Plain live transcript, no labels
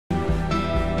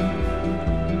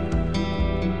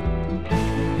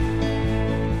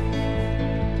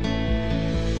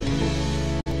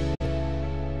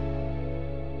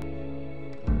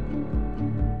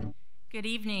Good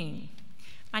evening.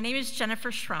 My name is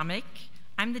Jennifer Schrammick.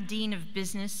 I'm the Dean of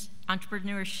Business,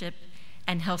 Entrepreneurship,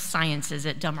 and Health Sciences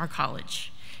at Mar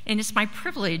College. And it's my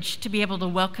privilege to be able to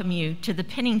welcome you to the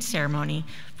pinning ceremony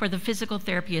for the Physical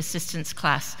Therapy Assistants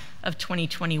class of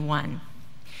 2021.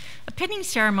 A pinning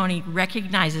ceremony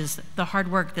recognizes the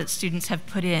hard work that students have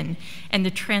put in and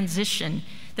the transition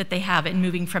that they have in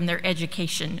moving from their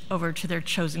education over to their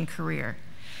chosen career.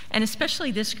 And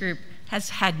especially this group has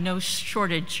had no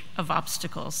shortage of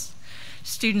obstacles.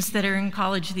 Students that are in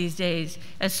college these days,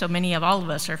 as so many of all of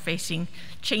us are facing,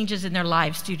 changes in their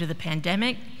lives due to the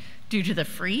pandemic, due to the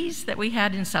freeze that we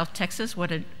had in South Texas, what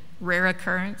a rare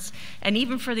occurrence, and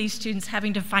even for these students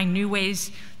having to find new ways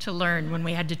to learn when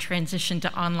we had to transition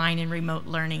to online and remote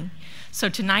learning. So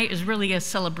tonight is really a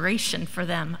celebration for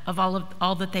them of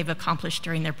all that they've accomplished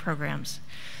during their programs.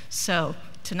 So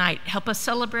tonight, help us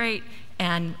celebrate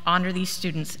and honor these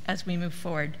students as we move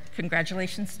forward.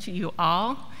 Congratulations to you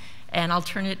all, and I'll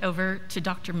turn it over to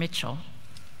Dr. Mitchell.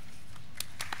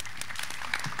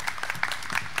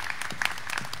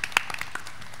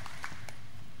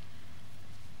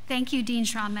 Thank you, Dean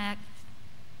Schrammick,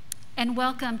 and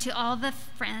welcome to all the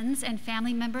friends and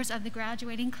family members of the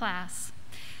graduating class.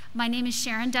 My name is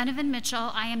Sharon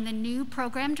Dunnivan-Mitchell. I am the new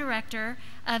Program Director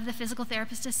of the Physical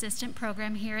Therapist Assistant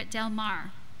Program here at Del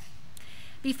Mar.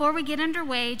 Before we get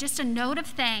underway, just a note of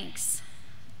thanks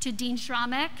to Dean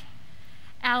Schrammick,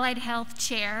 Allied Health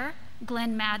Chair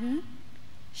Glenn Madden,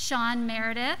 Sean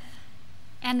Meredith,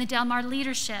 and the Del Mar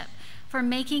leadership for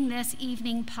making this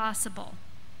evening possible.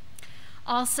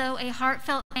 Also, a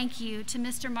heartfelt thank you to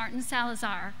Mr. Martin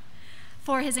Salazar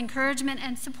for his encouragement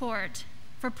and support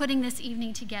for putting this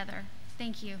evening together.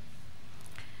 Thank you.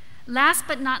 Last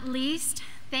but not least,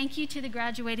 thank you to the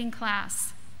graduating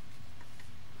class.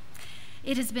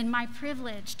 It has been my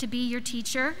privilege to be your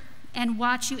teacher and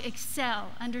watch you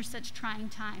excel under such trying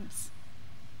times.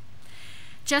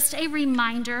 Just a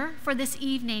reminder for this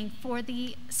evening for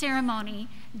the ceremony,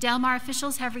 Del Mar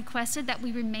officials have requested that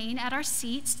we remain at our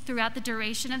seats throughout the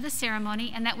duration of the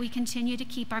ceremony and that we continue to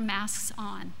keep our masks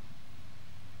on.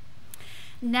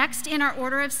 Next in our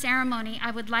order of ceremony, I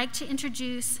would like to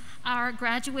introduce our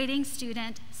graduating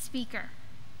student speaker.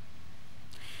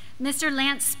 Mr.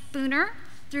 Lance Spooner,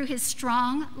 through his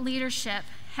strong leadership,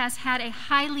 has had a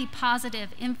highly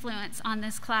positive influence on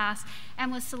this class and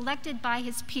was selected by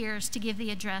his peers to give the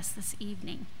address this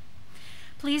evening.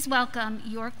 Please welcome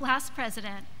your class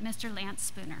president, Mr. Lance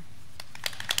Spooner.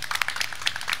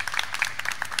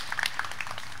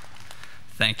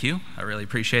 Thank you. I really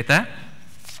appreciate that.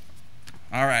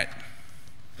 All right.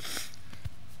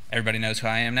 Everybody knows who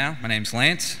I am now. My name's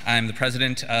Lance. I'm the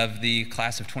president of the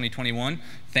class of 2021.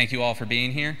 Thank you all for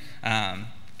being here.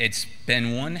 It's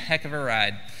been one heck of a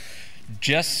ride.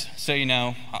 Just so you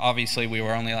know, obviously we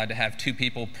were only allowed to have 2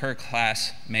 people per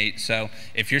classmate. So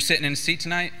if you're sitting in a seat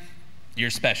tonight, you're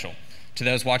special. To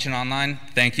those watching online,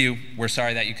 thank you. We're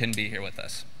sorry that you couldn't be here with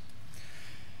us.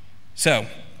 So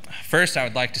first, I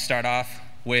would like to start off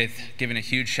with giving a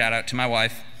huge shout out to my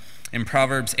wife. In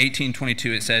Proverbs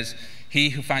 18:22, it says,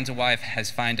 "He who finds a wife has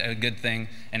found a good thing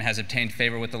and has obtained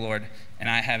favor with the Lord,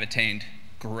 and I have attained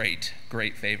great,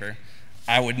 great favor."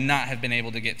 I would not have been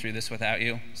able to get through this without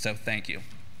you, so thank you.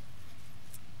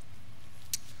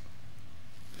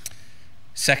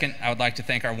 Second, I would like to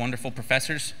thank our wonderful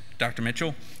professors, Dr.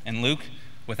 Mitchell and Luke.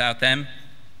 Without them,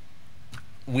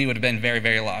 we would have been very,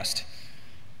 very lost.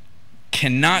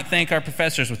 Cannot thank our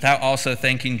professors without also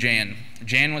thanking Jan.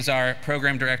 Jan was our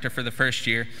program director for the first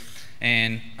year,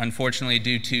 and unfortunately,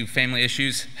 due to family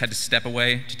issues, had to step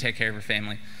away to take care of her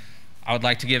family. I would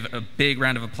like to give a big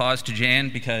round of applause to Jan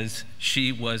because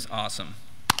she was awesome.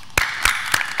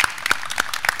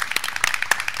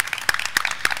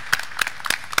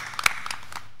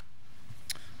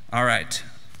 All right.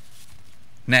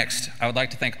 Next, I would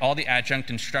like to thank all the adjunct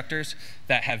instructors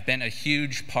that have been a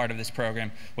huge part of this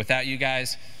program. Without you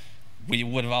guys, we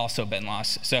would have also been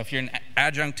lost. So if you're an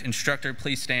adjunct instructor,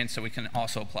 please stand so we can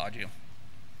also applaud you.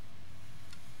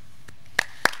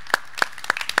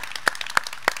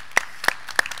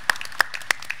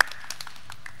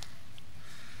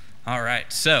 All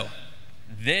right, so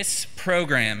this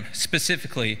program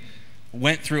specifically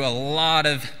went through a lot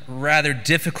of rather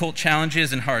difficult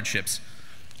challenges and hardships.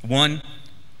 One,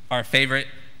 our favorite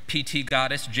PT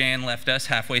goddess, Jan, left us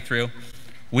halfway through.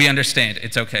 We understand,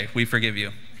 it's okay, we forgive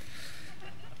you.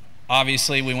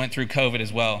 Obviously, we went through COVID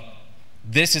as well.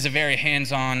 This is a very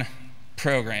hands-on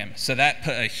program, so that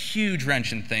put a huge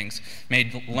wrench in things,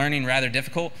 made learning rather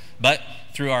difficult, but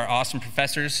through our awesome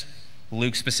professors,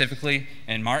 Luke specifically,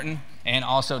 and Martin, and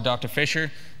also Dr.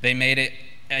 Fisher, they made it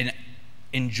an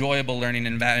enjoyable learning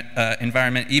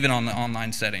environment, even on the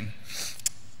online setting.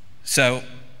 So,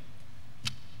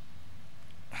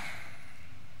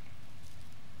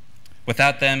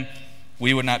 without them,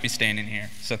 we would not be standing here.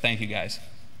 So thank you guys.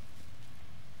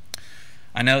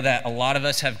 I know that a lot of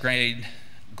us have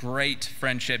great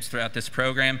friendships throughout this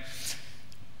program.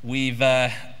 We've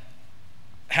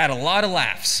had a lot of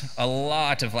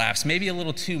laughs, maybe a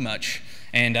little too much,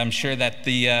 and I'm sure that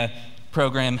the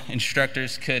program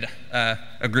instructors could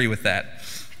agree with that.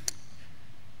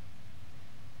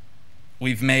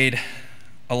 We've made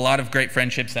a lot of great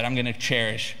friendships that I'm going to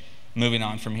cherish moving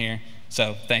on from here,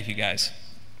 so thank you guys.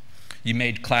 You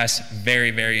made class very,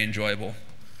 very enjoyable.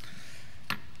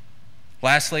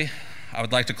 Lastly, I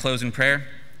would like to close in prayer.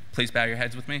 Please bow your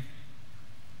heads with me.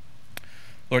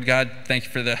 Lord God, thank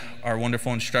you for our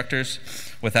wonderful instructors.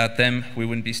 Without them, we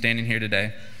wouldn't be standing here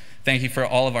today. Thank you for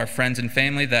all of our friends and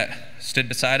family that stood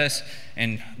beside us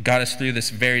and got us through this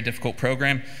very difficult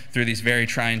program, through these very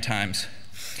trying times.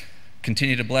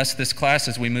 Continue to bless this class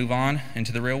as we move on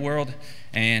into the real world,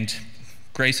 and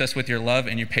grace us with your love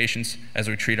and your patience as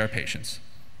we treat our patients.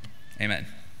 Amen.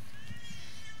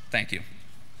 Thank you.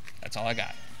 That's all I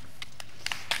got.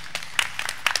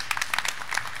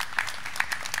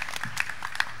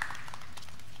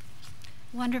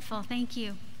 Wonderful, thank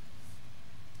you.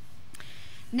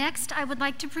 Next, I would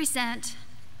like to present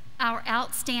our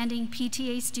Outstanding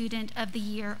PTA Student of the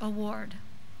Year Award.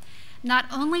 Not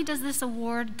only does this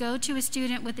award go to a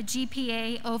student with a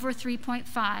GPA over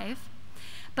 3.5,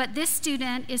 but this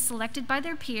student is selected by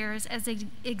their peers as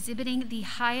exhibiting the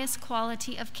highest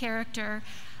quality of character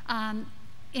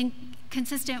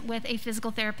consistent with a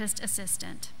physical therapist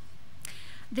assistant.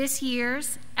 This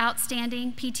year's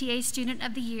Outstanding PTA Student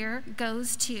of the Year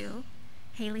goes to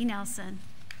Haley Nelson.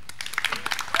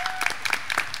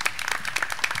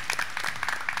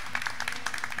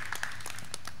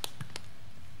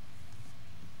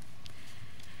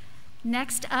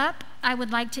 Next up, I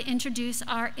would like to introduce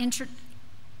our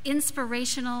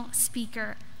inspirational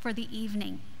speaker for the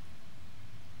evening.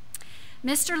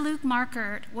 Mr. Luke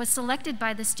Markert was selected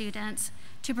by the students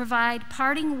to provide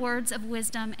parting words of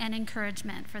wisdom and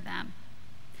encouragement for them.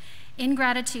 In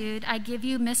gratitude, I give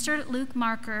you Mr. Luke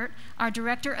Markert, our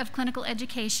Director of Clinical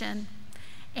Education,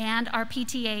 and our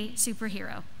PTA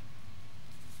superhero.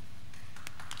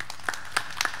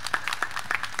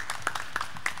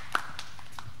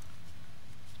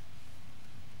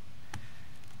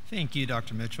 Thank you,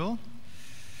 Dr. Mitchell.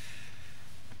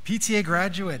 PTA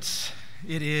graduates,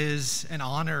 it is an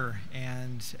honor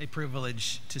and a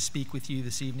privilege to speak with you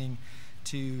this evening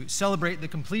to celebrate the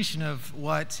completion of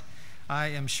what I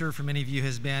am sure for many of you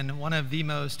has been one of the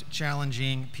most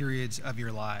challenging periods of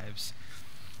your lives.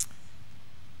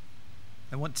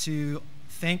 I want to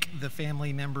thank the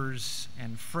family members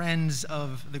and friends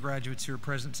of the graduates who are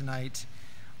present tonight,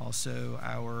 also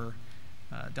our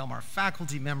Del Mar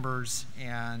faculty members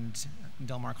and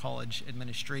Del Mar College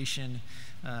administration,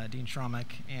 Dean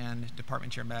Schromick and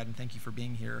Department Chair Madden, thank you for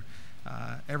being here.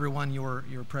 Everyone, your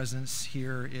presence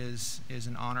here is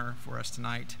an honor for us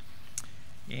tonight.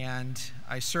 And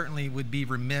I certainly would be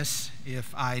remiss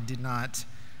if I did not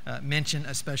mention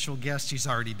a special guest. She's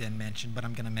already been mentioned, but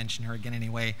I'm going to mention her again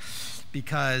anyway,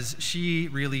 because she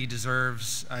really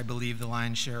deserves, I believe, the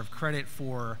lion's share of credit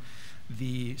for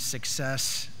the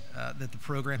success that the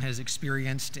program has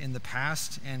experienced in the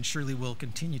past and surely will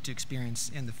continue to experience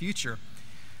in the future.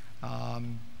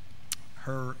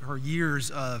 Her years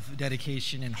of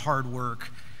dedication and hard work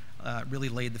really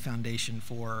laid the foundation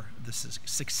for the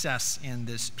success in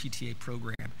this PTA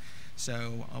program.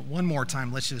 So one more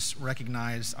time, let's just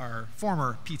recognize our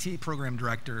former PTA Program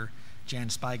Director, Jan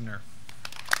Spigner.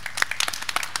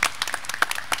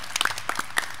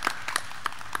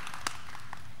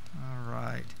 All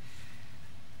right.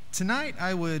 Tonight,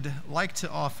 I would like to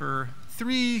offer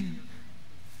 3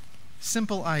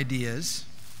 simple ideas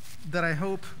that I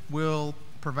hope will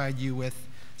provide you with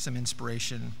some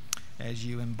inspiration as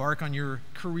you embark on your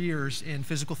careers in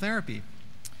physical therapy.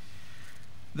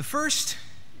 The first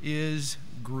is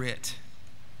grit.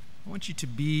 I want you to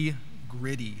be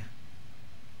gritty.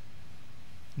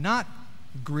 Not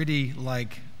gritty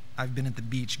like I've been at the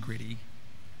beach gritty.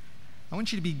 I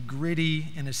want you to be gritty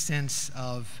in a sense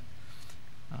of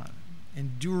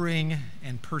enduring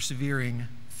and persevering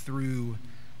through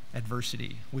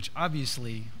adversity, which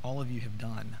obviously all of you have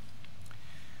done.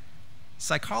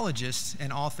 Psychologist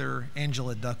and author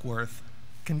Angela Duckworth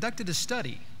conducted a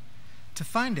study to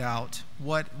find out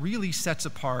what really sets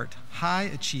apart high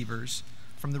achievers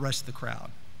from the rest of the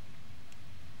crowd.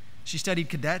 She studied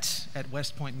cadets at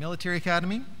West Point Military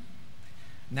Academy,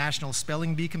 National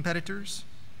Spelling Bee competitors,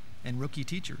 and rookie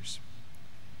teachers.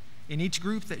 In each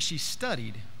group that she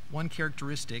studied, one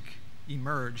characteristic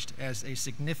emerged as a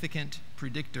significant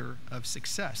predictor of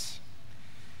success.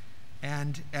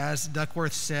 And as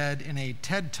Duckworth said in a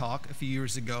TED Talk a few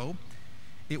years ago,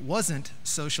 it wasn't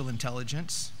social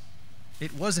intelligence,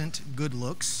 it wasn't good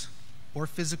looks or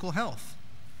physical health.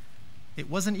 It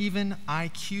wasn't even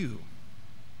IQ.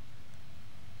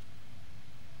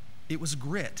 It was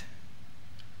grit.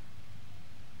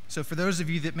 So for those of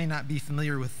you that may not be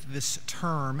familiar with this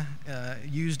term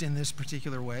used in this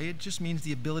particular way, it just means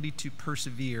the ability to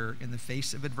persevere in the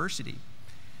face of adversity.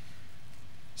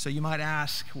 So you might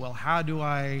ask, well, how do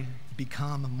I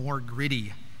become more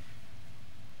gritty?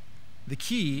 The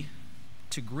key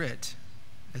to grit,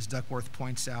 as Duckworth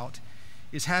points out,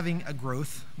 is having a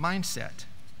growth mindset.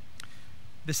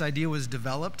 This idea was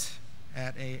developed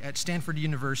at Stanford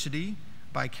University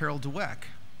by Carol Dweck,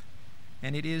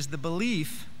 and it is the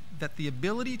belief that the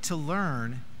ability to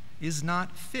learn is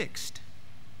not fixed.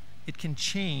 It can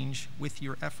change with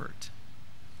your effort.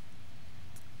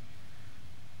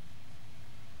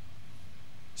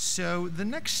 So the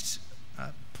next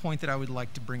point that I would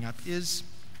like to bring up is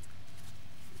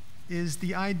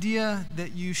the idea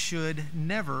that you should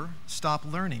never stop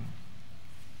learning.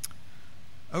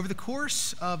 Over the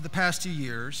course of the past 2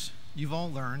 years, you've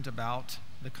all learned about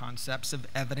the concepts of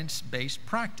evidence-based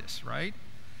practice, right?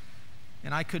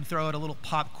 And I could throw out a little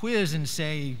pop quiz and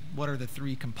say, what are the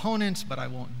 3 components? But I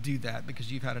won't do that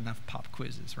because you've had enough pop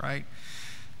quizzes, right?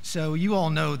 So you all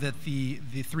know that the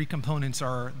 3 components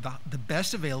are the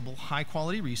best available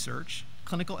high-quality research,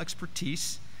 clinical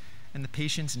expertise, and the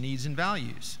patient's needs and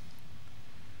values.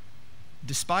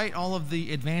 Despite all of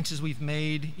the advances we've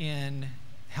made in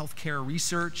healthcare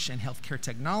research and healthcare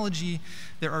technology,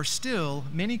 there are still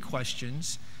many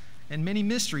questions and many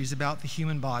mysteries about the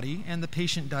human body and the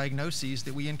patient diagnoses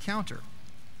that we encounter.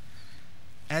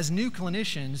 As new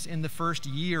clinicians in the first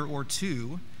year or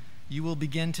 2, you will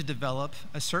begin to develop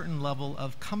a certain level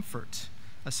of comfort,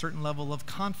 a certain level of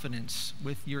confidence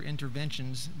with your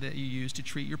interventions that you use to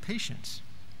treat your patients.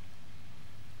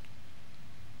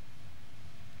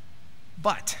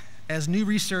 But as new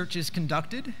research is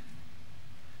conducted,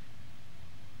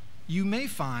 you may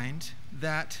find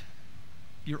that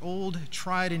your old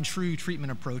tried and true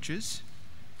treatment approaches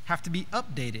have to be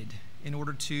updated in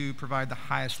order to provide the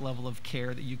highest level of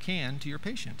care that you can to your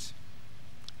patients.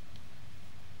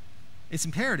 It's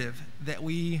imperative that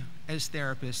we, as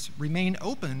therapists, remain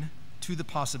open to the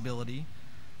possibility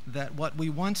that what we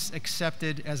once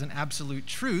accepted as an absolute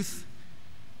truth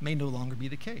may no longer be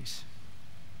the case.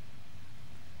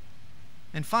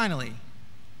 And finally,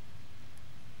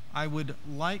 I would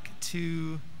like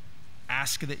to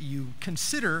ask that you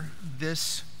consider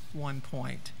this one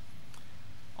point.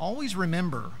 Always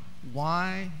remember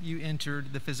why you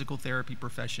entered the physical therapy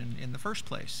profession in the first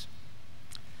place.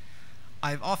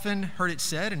 I've often heard it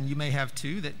said, and you may have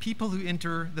too, that people who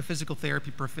enter the physical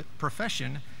therapy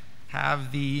profession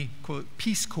have the, quote,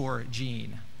 Peace Corps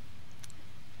gene.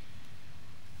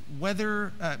 But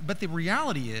the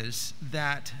reality is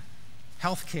that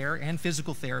healthcare and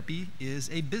physical therapy is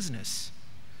a business.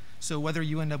 So whether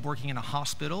you end up working in a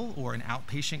hospital or an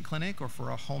outpatient clinic or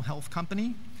for a home health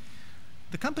company,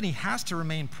 the company has to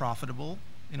remain profitable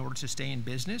in order to stay in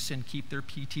business and keep their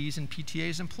PTs and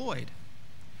PTAs employed.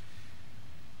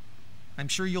 I'm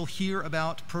sure you'll hear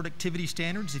about productivity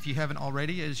standards if you haven't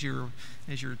already as your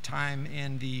time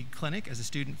in the clinic as a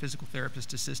student physical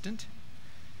therapist assistant.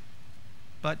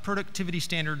 But productivity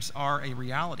standards are a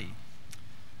reality.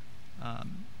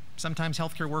 Sometimes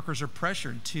healthcare workers are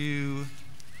pressured to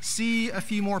see a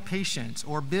few more patients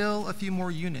or bill a few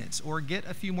more units or get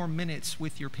a few more minutes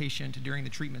with your patient during the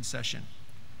treatment session.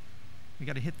 You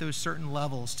got to hit those certain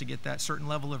levels to get that certain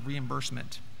level of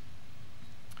reimbursement.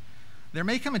 There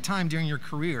may come a time during your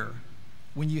career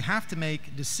when you have to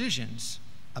make decisions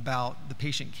about the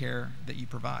patient care that you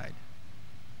provide.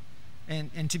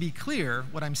 And to be clear,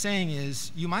 what I'm saying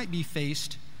is you might be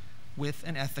faced with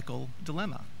an ethical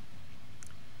dilemma.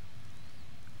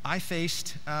 I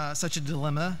faced such a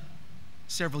dilemma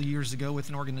several years ago with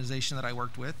an organization that I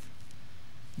worked with,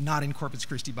 not in Corpus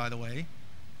Christi, by the way,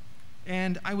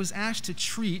 and I was asked to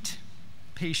treat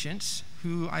patients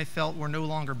who I felt were no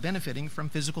longer benefiting from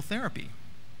physical therapy.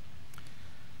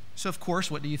 So of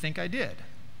course, what do you think I did?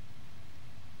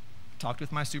 Talked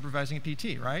with my supervising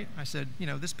PT, right? I said, you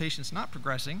know, this patient's not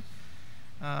progressing.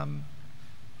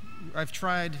 I've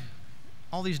tried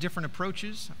all these different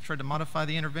approaches. I've tried to modify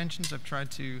the interventions. I've tried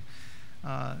to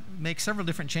make several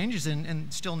different changes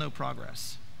and still no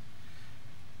progress.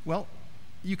 Well,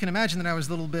 you can imagine that I was a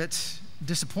little bit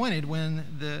disappointed when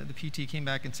the PT came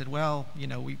back and said, well, you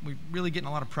know, we're really getting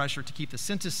a lot of pressure to keep the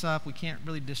census up. We can't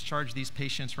really discharge these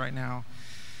patients right now.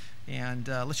 And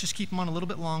let's just keep them on a little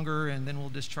bit longer, and then we'll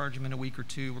discharge them in a week or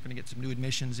two. We're going to get some new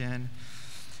admissions in.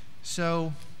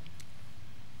 So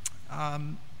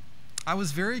I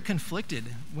was very conflicted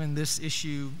when this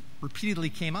issue repeatedly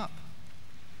came up.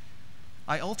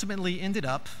 I ultimately ended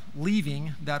up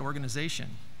leaving that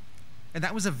organization. And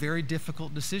that was a very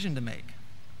difficult decision to make.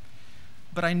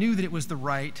 But I knew that it was the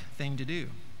right thing to do.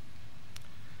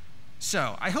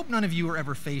 So I hope none of you are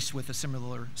ever faced with a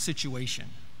similar situation.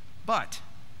 But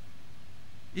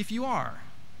if you are,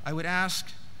 I would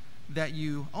ask that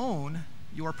you own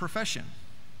your profession.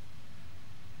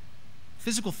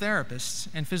 Physical therapists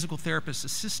and physical therapist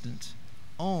assistants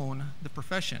own the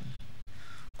profession.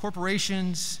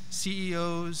 Corporations,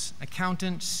 CEOs,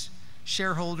 accountants,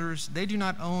 shareholders, they do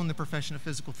not own the profession of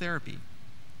physical therapy.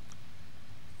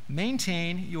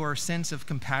 Maintain your sense of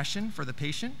compassion for the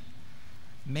patient.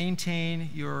 Maintain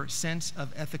your sense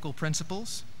of ethical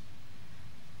principles.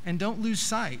 And don't lose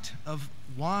sight of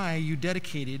why you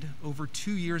dedicated over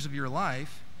 2 years of your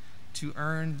life to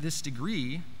earn this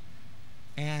degree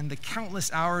and the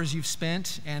countless hours you've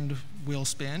spent and will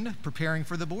spend preparing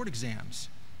for the board exams.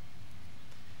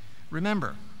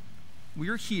 Remember,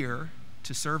 we're here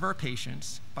to serve our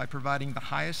patients by providing the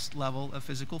highest level of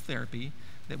physical therapy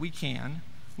that we can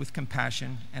with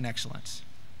compassion and excellence.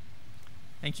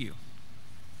 Thank you.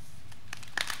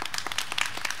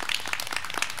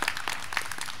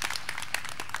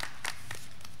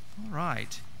 All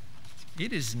right.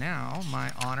 It is now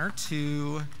my honor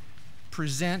to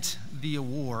present the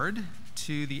award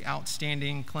to the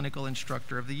Outstanding Clinical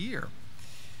Instructor of the Year.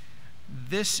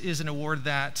 This is an award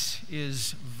that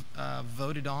is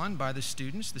voted on by the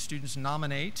students. The students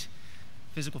nominate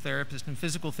physical therapist and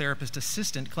physical therapist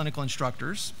assistant clinical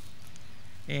instructors.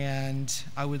 And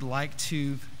I would like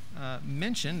to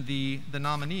mention the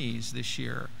nominees this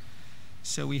year.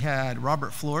 So we had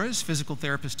Robert Flores, physical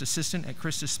therapist assistant at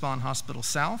Christus Spohn Hospital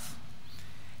South.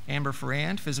 Amber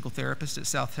Ferrand, physical therapist at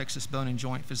South Texas Bone and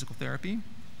Joint Physical Therapy.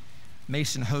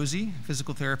 Mason Hosey,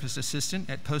 physical therapist assistant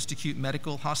at Post-Acute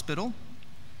Medical Hospital.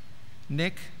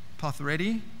 Nick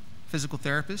Potheretti, physical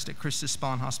therapist at Christus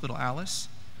Spohn Hospital Alice.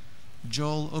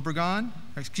 Joel Obregon,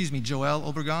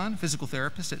 physical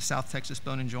therapist at South Texas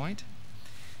Bone and Joint.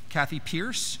 Kathy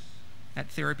Pierce,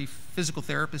 physical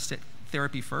therapist at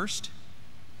Therapy First.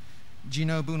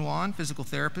 Gino Bunwan, physical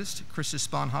therapist, Christus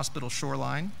Spohn Hospital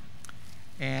Shoreline.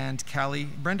 And Callie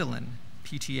Brendelin,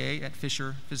 PTA at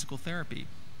Fisher Physical Therapy.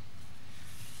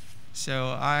 So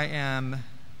I am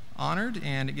honored,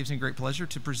 and it gives me great pleasure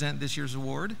to present this year's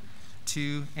award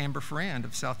to Amber Ferrand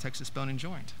of South Texas Bone and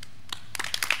Joint.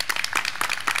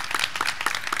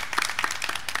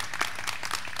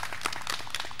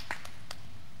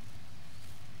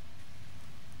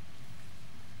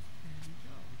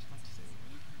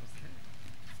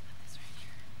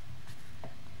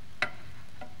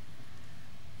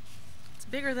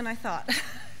 Bigger than I thought.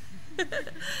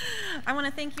 I want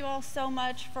to thank you all so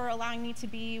much for allowing me to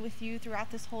be with you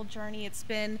throughout this whole journey. It's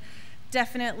been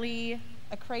definitely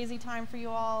a crazy time for you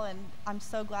all, and I'm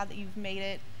so glad that you've made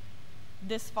it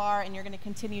this far and you're going to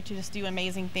continue to just do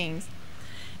amazing things.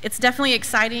 It's definitely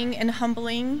exciting and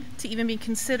humbling to even be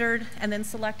considered and then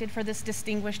selected for this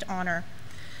distinguished honor.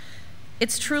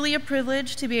 It's truly a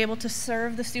privilege to be able to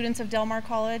serve the students of Del Mar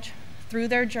College through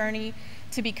their journey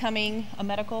to becoming a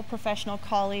medical professional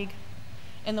colleague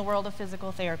in the world of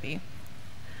physical therapy.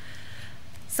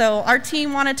 So our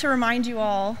team wanted to remind you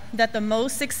all that the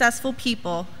most successful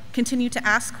people continue to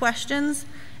ask questions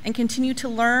and continue to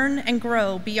learn and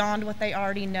grow beyond what they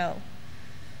already know.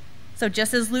 So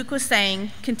just as Luke was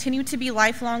saying, continue to be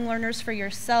lifelong learners for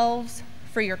yourselves,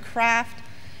 for your craft,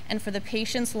 and for the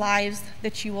patients' lives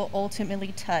that you will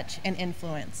ultimately touch and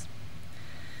influence.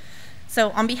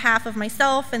 So on behalf of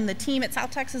myself and the team at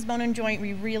South Texas Bone and Joint,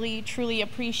 we really, truly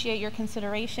appreciate your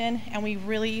consideration, and we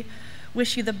really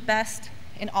wish you the best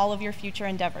in all of your future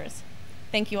endeavors.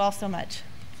 Thank you all so much.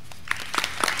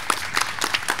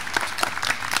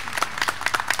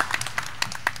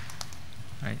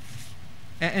 Right.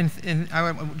 And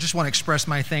I just want to express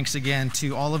my thanks again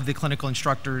to all of the clinical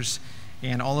instructors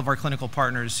and all of our clinical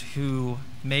partners who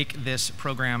make this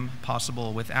program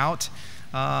possible. Without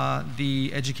the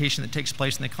education that takes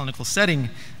place in the clinical setting,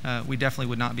 we definitely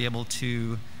would not be able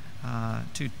to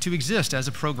exist as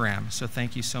a program. So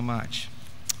thank you so much.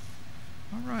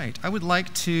 All right, I would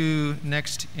like to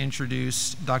next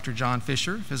introduce Dr. John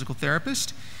Fisher, physical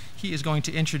therapist. He is going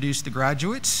to introduce the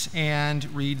graduates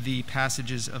and read the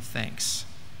passages of thanks.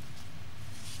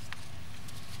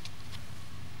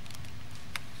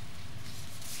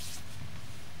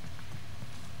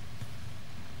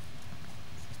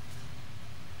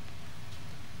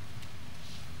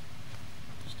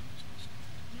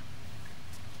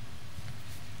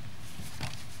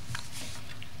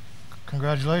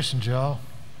 Congratulations, y'all.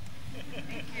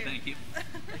 Thank you.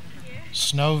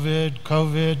 Snowvid,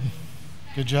 COVID,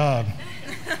 good job.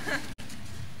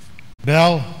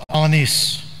 Belle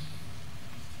Alanis.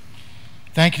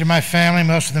 Thank you to my family.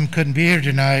 Most of them couldn't be here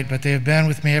tonight, but they have been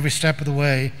with me every step of the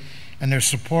way, and their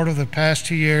support over the past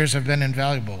 2 years have been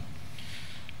invaluable.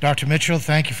 Dr. Mitchell,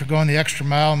 thank you for going the extra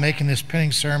mile and making this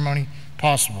pinning ceremony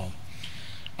possible.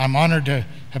 I'm honored to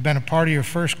have been a part of your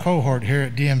first cohort here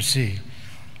at DMC.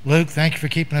 Luke, thank you for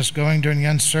keeping us going during the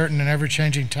uncertain and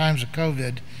ever-changing times of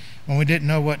COVID when we didn't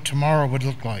know what tomorrow would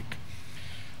look like.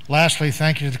 Lastly,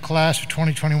 thank you to the class of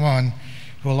 2021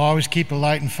 who will always keep it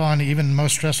light and fun even in the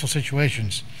most stressful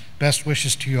situations. Best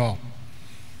wishes to you all.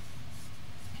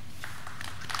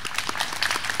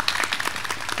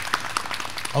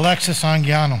 Alexis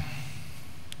Anguiano.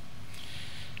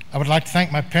 I would like to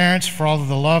thank my parents for all of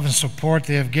the love and support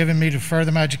they have given me to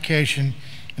further my education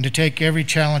and to take every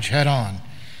challenge head on.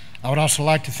 I would also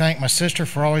like to thank my sister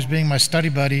for always being my study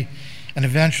buddy and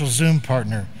eventual Zoom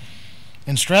partner.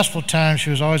 In stressful times, she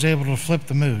was always able to flip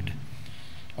the mood.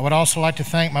 I would also like to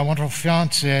thank my wonderful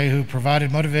fiancée who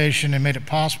provided motivation and made it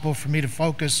possible for me to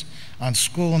focus on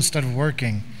school instead of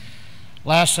working.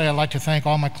 Lastly, I'd like to thank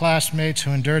all my classmates who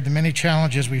endured the many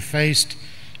challenges we faced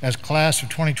as class of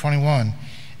 2021.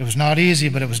 It was not easy,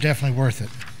 but it was definitely worth it.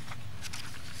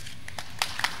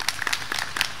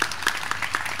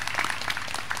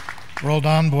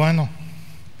 Roldan Bueno.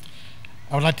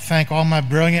 I would like to thank all my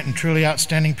brilliant and truly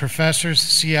outstanding professors,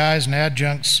 CIs, and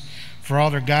adjuncts for all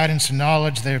their guidance and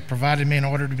knowledge they have provided me in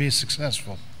order to be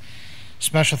successful.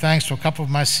 Special thanks to a couple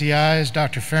of my CIs,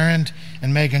 Dr. Farrand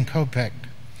and Megan Kopek.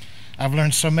 I've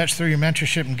learned so much through your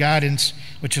mentorship and guidance,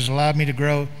 which has allowed me to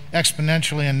grow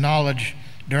exponentially in knowledge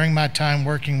during my time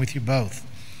working with you both.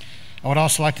 I would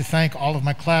also like to thank all of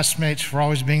my classmates for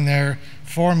always being there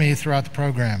for me throughout the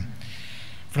program.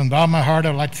 From the bottom of my heart, I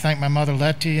would like to thank my mother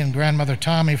Letty and grandmother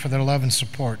Tommy for their love and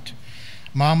support.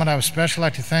 Mom, I would especially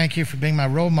like to thank you for being my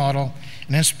role model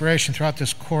and inspiration throughout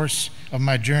this course of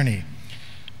my journey.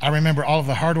 I remember all of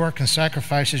the hard work and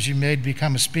sacrifices you made to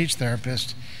become a speech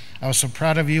therapist. I was so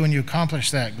proud of you when you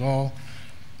accomplished that goal.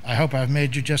 I hope I've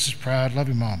made you just as proud. Love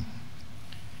you, Mom.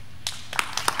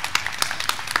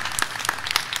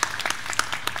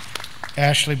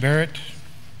 Ashley Barrett.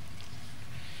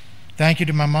 Thank you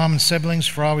to my mom and siblings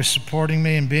for always supporting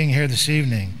me and being here this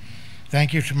evening.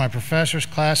 Thank you to my professors,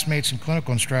 classmates, and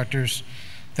clinical instructors.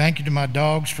 Thank you to my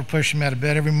dogs for pushing me out of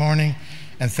bed every morning.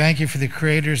 And thank you for the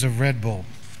creators of Red Bull.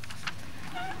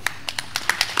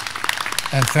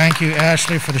 And thank you,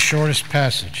 Ashley, for the shortest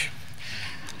passage.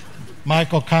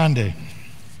 Michael Conde.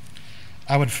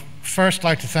 I would first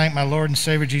like to thank my Lord and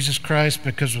Savior Jesus Christ,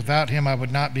 because without him I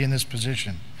would not be in this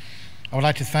position. I would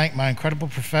like to thank my incredible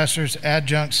professors,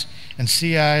 adjuncts, and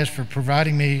CIs for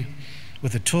providing me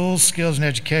with the tools, skills, and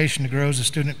education to grow as a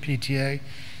student at PTA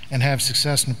and have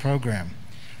success in the program.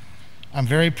 I'm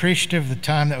very appreciative of the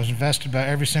time that was invested by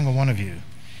every single one of you.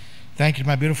 Thank you to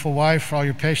my beautiful wife for all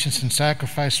your patience and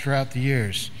sacrifice throughout the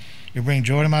years. You bring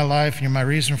joy to my life, and you're my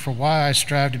reason for why I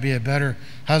strive to be a better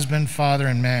husband, father,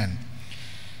 and man.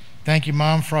 Thank you,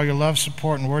 Mom, for all your love,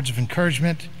 support, and words of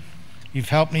encouragement. You've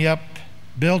helped me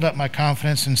build up my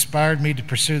confidence and inspired me to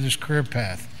pursue this career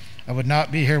path. I would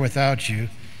not be here without you.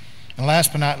 And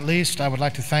last but not least, I would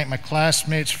like to thank my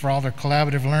classmates for all their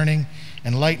collaborative learning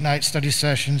and late night study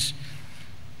sessions.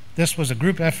 This was a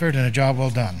group effort and a job well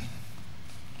done.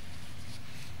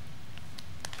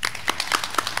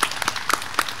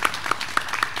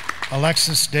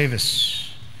 Alexis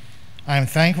Davis. I am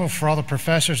thankful for all the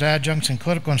professors, adjuncts, and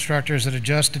clinical instructors that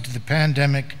adjusted to the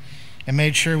pandemic and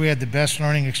made sure we had the best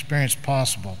learning experience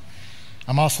possible.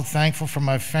 I'm also thankful for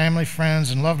my family, friends,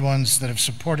 and loved ones that have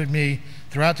supported me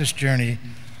throughout this journey,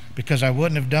 because I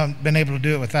wouldn't have been able to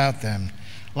do it without them.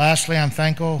 Lastly, I'm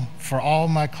thankful for all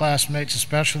my classmates,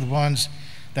 especially the ones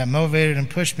that motivated and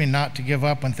pushed me not to give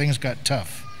up when things got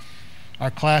tough. Our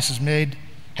class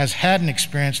has had an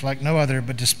experience like no other,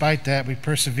 but despite that, we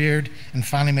persevered and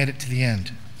finally made it to the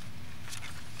end.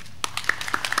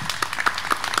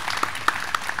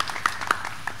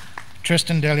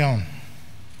 Tristan De Leon.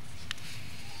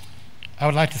 I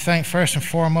would like to thank first and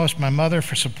foremost my mother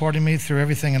for supporting me through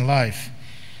everything in life.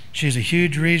 She's a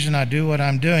huge reason I do what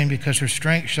I'm doing, because her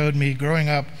strength showed me growing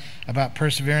up about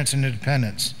perseverance and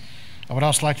independence. I would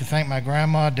also like to thank my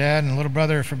grandma, dad, and little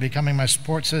brother for becoming my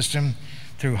support system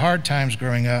through hard times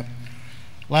growing up.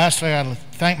 Lastly, I'd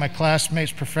thank my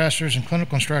classmates, professors, and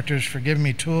clinical instructors for giving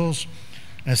me tools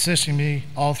and assisting me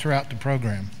all throughout the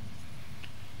program.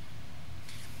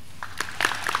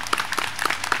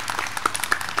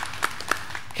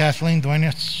 Kathleen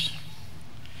Duenas.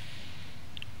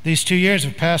 These 2 years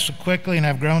have passed so quickly, and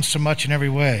I've grown so much in every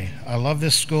way. I love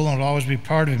this school and it will always be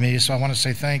part of me, so I want to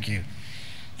say thank you.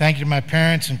 Thank you to my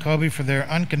parents and Kobe for their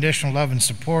unconditional love and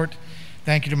support.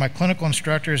 Thank you to my clinical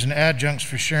instructors and adjuncts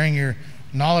for sharing your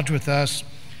knowledge with us,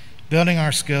 building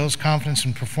our skills, confidence,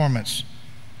 and performance.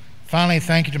 Finally,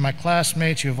 thank you to my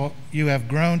classmates. You have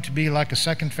grown to be like a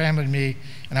second family to me,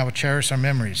 and I will cherish our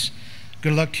memories.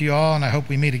 Good luck to you all, and I hope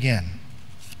we meet again.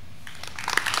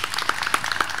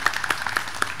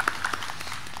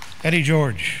 Eddie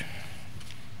George.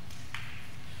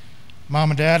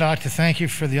 Mom and Dad, I'd like to thank you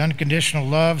for the unconditional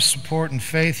love, support, and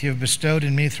faith you have bestowed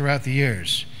in me throughout the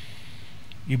years.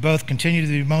 You both continue to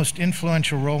be the most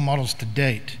influential role models to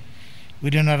date.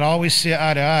 We do not always see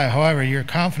eye to eye. However, your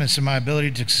confidence in my ability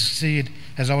to succeed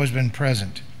has always been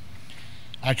present.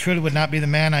 I truly would not be the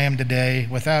man I am today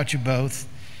without you both.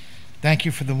 Thank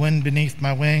you for the wind beneath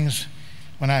my wings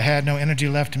when I had no energy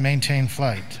left to maintain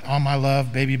flight. All my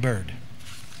love, baby bird.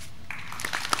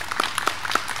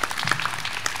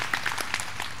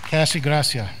 Cassie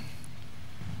Gracia.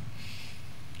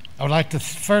 I would like to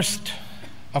first,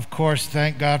 of course,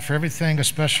 thank God for everything. A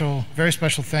very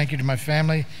special thank you to my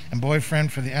family and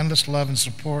boyfriend for the endless love and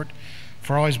support,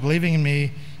 for always believing in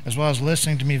me, as well as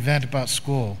listening to me vent about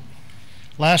school.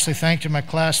 Lastly, thank you to my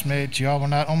classmates. You all were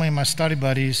not only my study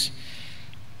buddies,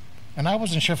 and I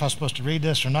wasn't sure if I was supposed to read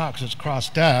this or not because it's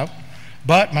crossed out,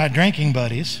 but my drinking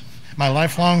buddies, my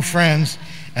lifelong friends,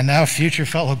 and now future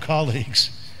fellow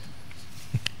colleagues.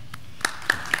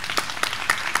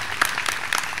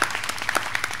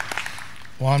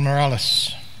 Juan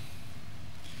Morales.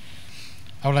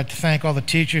 I would like to thank all the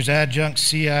teachers, adjuncts,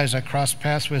 CIs I crossed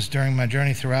paths with during my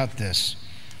journey throughout this.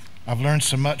 I've learned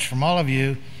so much from all of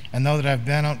you and know that I've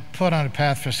been put on a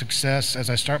path for success as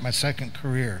I start my second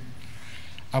career.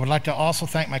 I would like to also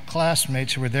thank my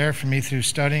classmates who were there for me through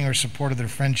studying or supported their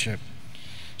friendship,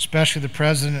 especially the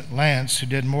President Lance, who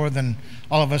did more than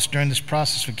all of us during this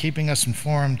process for keeping us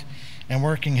informed and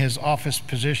working his office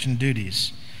position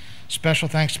duties. Special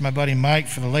thanks to my buddy Mike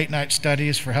for the late night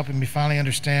studies, for helping me finally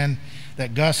understand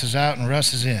that Gus is out and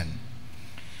Russ is in.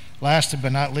 Last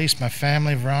but not least, my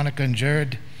family, Veronica and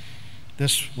Jared.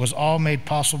 This was all made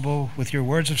possible with your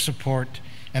words of support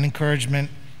and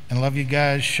encouragement, and love you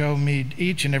guys. Show me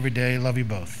each and every day. Love you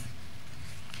both.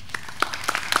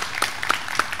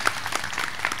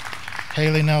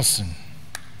 Haley Nelson.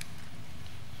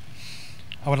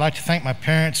 I would like to thank my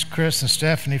parents, Chris and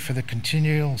Stephanie, for the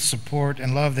continual support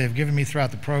and love they have given me throughout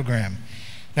the program.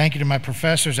 Thank you to my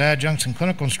professors, adjuncts, and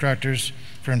clinical instructors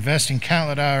for investing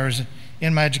countless hours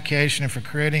in my education and for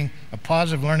creating a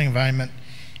positive learning environment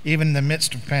even in the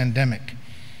midst of pandemic.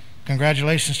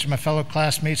 Congratulations to my fellow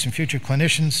classmates and future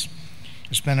clinicians.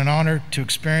 It's been an honor to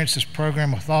experience this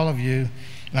program with all of you,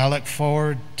 and I look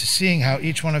forward to seeing how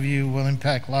each one of you will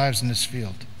impact lives in this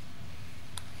field.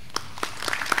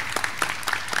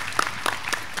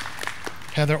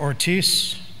 Heather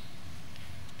Ortiz.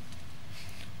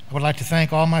 I would like to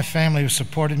thank all my family who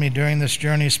supported me during this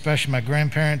journey, especially my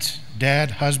grandparents,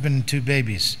 dad, husband, and 2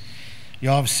 babies.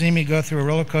 Y'all have seen me go through a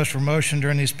roller coaster of emotion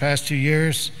during these past 2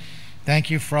 years. Thank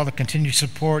you for all the continued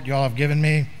support y'all have given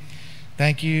me.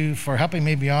 Thank you for helping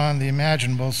me beyond the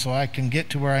imaginable so I can get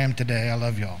to where I am today. I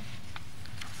love y'all.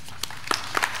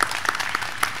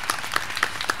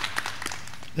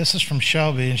 This is from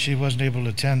Shelby, and she wasn't able to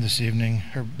attend this evening.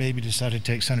 Her baby decided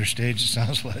to take center stage, it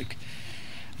sounds like.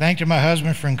 Thank you to my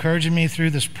husband for encouraging me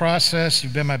through this process.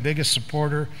 You've been my biggest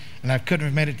supporter, and I couldn't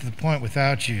have made it to the point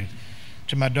without you.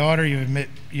 To my daughter,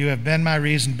 you have been my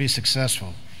reason to be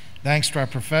successful. Thanks to our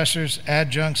professors,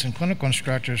 adjuncts, and clinical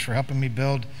instructors for helping me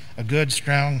build a good,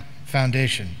 strong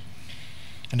foundation.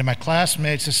 And to my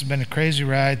classmates, this has been a crazy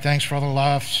ride. Thanks for all the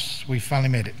laughs. We finally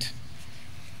made it.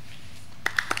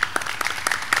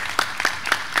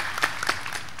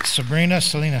 Sabrina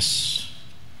Salinas.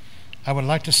 I would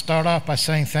like to start off by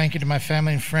saying thank you to my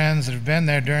family and friends that have been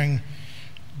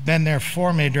there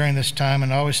for me during this time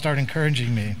and always start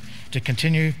encouraging me to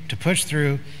continue to push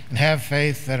through and have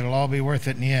faith that it'll all be worth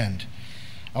it in the end.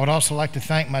 I would also like to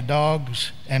thank my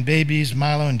dogs and babies,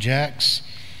 Milo and Jax.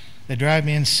 They drive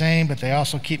me insane, but they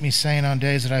also keep me sane on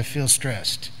days that I feel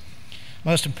stressed.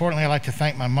 Most importantly, I'd like to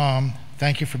thank my mom.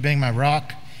 Thank you for being my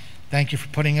rock. Thank you for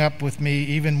putting up with me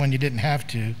even when you didn't have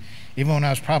to, even when I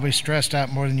was probably stressed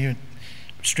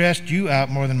you out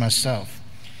more than myself.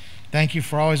 Thank you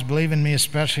for always believing in me,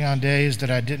 especially on days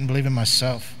that I didn't believe in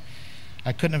myself.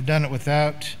 I couldn't have done it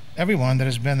without everyone that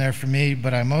has been there for me,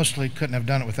 but I mostly couldn't have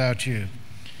done it without you.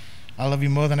 I love you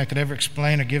more than I could ever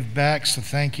explain or give back, so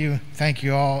thank you. Thank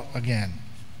you all again.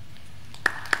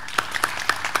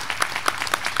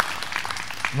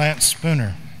 Lance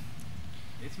Spooner.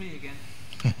 It's me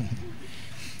again.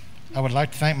 I would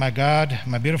like to thank my God,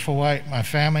 my beautiful wife, my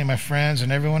family, my friends,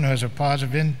 and everyone who has a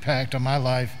positive impact on my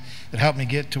life that helped me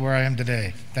get to where I am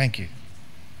today. Thank you.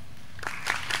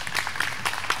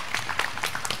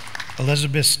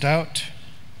 Elizabeth Stout.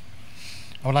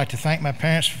 I would like to thank my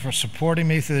parents for supporting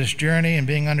me through this journey and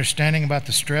being understanding about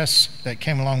the stress that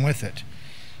came along with it.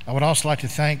 I would also like to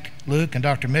thank Luke and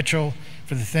Dr. Mitchell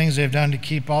for the things they've done to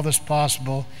keep all this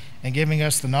possible and giving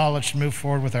us the knowledge to move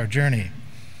forward with our journey.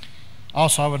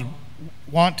 Also, I would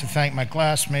want to thank my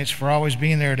classmates for always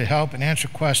being there to help and answer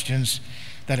questions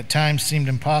that at times seemed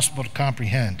impossible to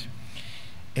comprehend.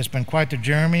 It's been quite the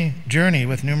journey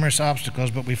with numerous obstacles,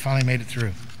 but we finally made it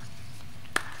through.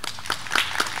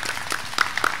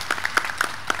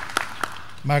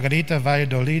 Margarita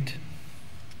Valladolid.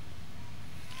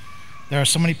 There are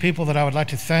so many people that I would like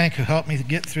to thank who helped me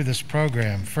get through this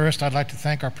program. First, I'd like to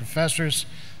thank our professors,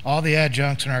 all the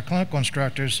adjuncts, and our clinical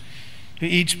instructors who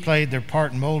each played their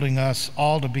part in molding us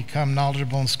all to become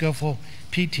knowledgeable and skillful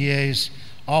PTAs,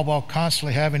 all while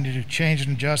constantly having to change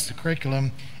and adjust the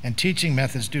curriculum and teaching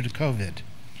methods due to COVID.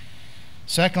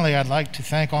 Secondly, I'd like to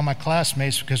thank all my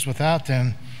classmates because without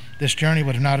them, this journey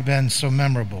would not have been so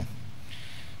memorable.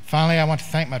 Finally, I want to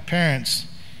thank my parents.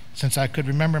 Since I could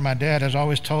remember, my dad has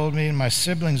always told me my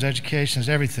siblings' education is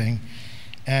everything,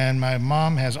 and my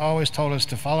mom has always told us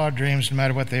to follow our dreams no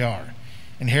matter what they are.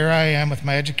 And here I am with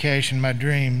my education, my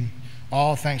dream,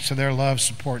 all thanks to their love,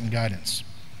 support, and guidance.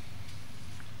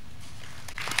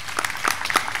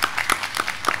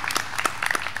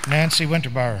 Nancy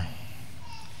Winterbauer. I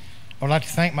would like to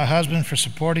thank my husband for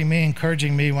supporting me,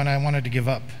 encouraging me when I wanted to give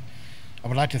up. I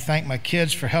would like to thank my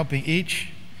kids for helping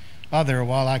each other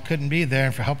while I couldn't be there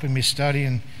and for helping me study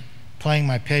and playing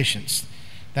my patience.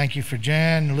 Thank you for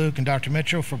Jan, Luke, and Dr.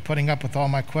 Mitchell for putting up with all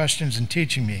my questions and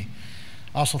teaching me.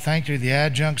 Also, thank you to the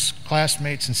adjuncts,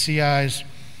 classmates, and CIs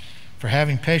for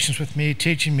having patience with me,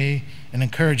 teaching me, and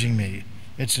encouraging me.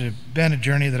 It's been a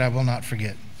journey that I will not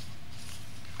forget.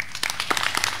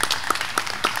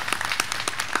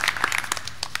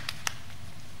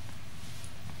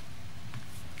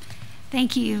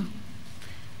 Thank you,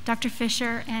 Dr.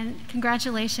 Fisher, and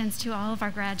congratulations to all of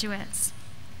our graduates.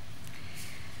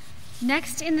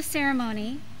 Next in the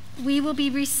ceremony, we will be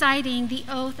reciting the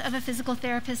oath of a physical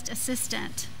therapist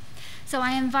assistant. So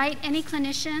I invite any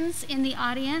clinicians in the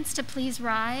audience to please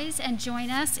rise and join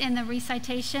us in the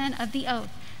recitation of the oath.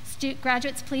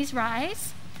 Graduates, please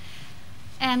rise,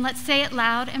 and let's say it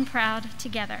loud and proud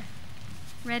together.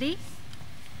 Ready?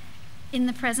 In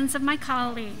the presence of my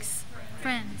colleagues,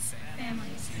 friends,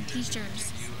 families, and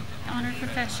teachers, honored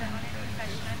profession,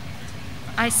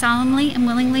 I solemnly and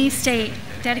willingly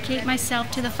dedicate myself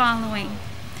to the following.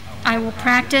 I will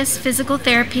practice physical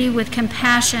therapy with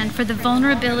compassion for the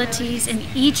vulnerabilities in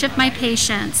each of my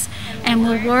patients and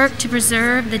will work to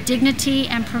preserve the dignity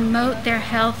and promote their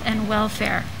health and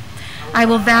welfare. I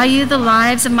will value the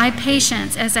lives of my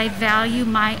patients as I value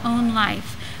my own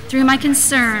life through my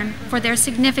concern for their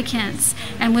significance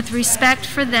and with respect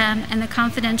for them and the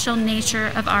confidential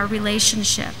nature of our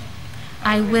relationship.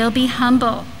 I will be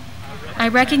humble. I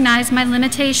recognize my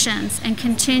limitations and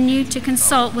continue to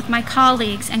consult with my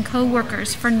colleagues and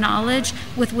coworkers for knowledge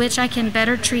with which I can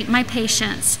better treat my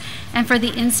patients and for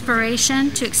the inspiration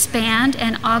to expand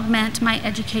and augment my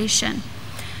education.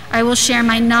 I will share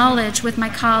my knowledge with my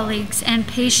colleagues and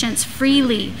patients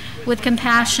freely with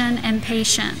compassion and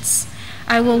patience.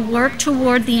 I will work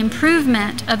toward the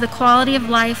improvement of the quality of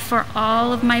life for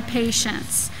all of my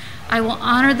patients. I will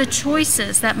honor the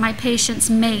choices that my patients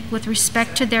make with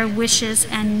respect to their wishes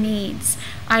and needs.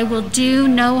 I will do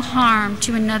no harm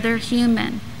to another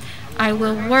human. I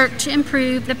will work to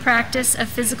improve the practice of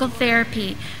physical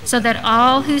therapy so that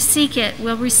all who seek it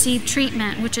will receive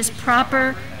treatment which is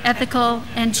proper, ethical,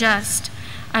 and just.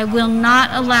 I will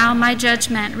not allow my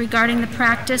judgment regarding the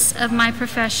practice of my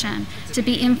profession to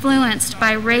be influenced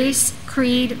by race,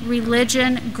 creed,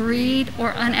 religion, greed,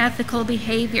 or unethical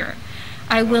behavior.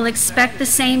 I will expect the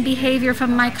same behavior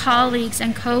from my colleagues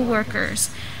and coworkers.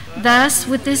 Thus,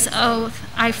 with this oath,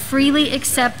 I freely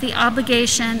accept the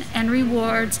obligation and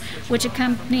rewards which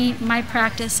accompany my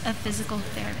practice of physical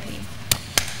therapy.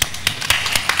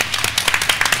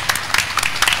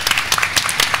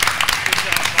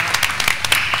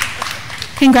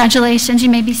 Congratulations, you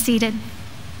may be seated.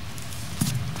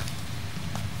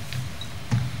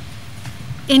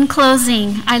 In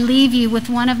closing, I leave you with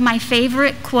one of my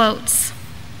favorite quotes.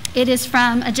 It is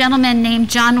from a gentleman named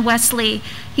John Wesley.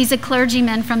 He's a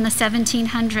clergyman from the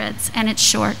 1700s, and it's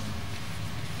short.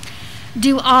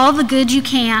 Do all the good you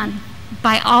can,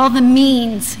 by all the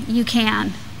means you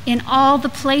can, in all the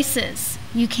places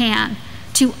you can,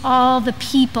 to all the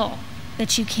people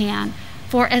that you can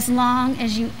for as long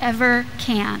as you ever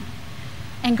can.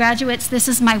 And graduates, this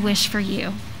is my wish for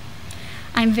you.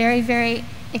 I'm very, very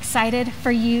excited for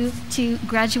you to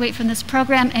graduate from this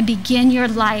program and begin your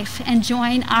life and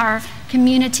join our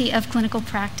community of clinical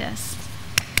practice.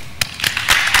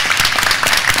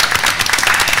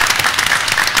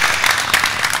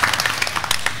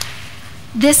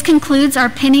 This concludes our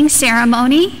pinning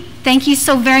ceremony. Thank you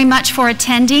so very much for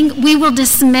attending. We will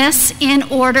dismiss in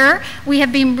order. We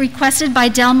have been requested by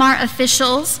Del Mar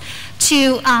officials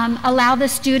to allow the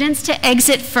students to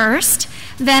exit first,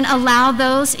 then allow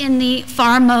those in the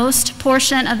farmost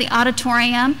portion of the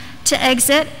auditorium to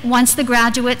exit once the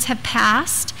graduates have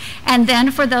passed, and then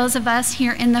for those of us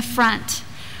here in the front.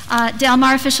 Del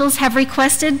Mar officials have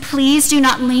requested, please do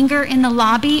not linger in the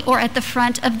lobby or at the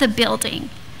front of the building.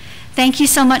 Thank you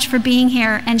so much for being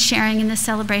here and sharing in this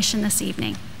celebration this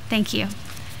evening. Thank you.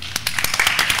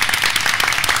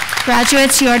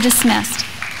 Graduates, you are dismissed.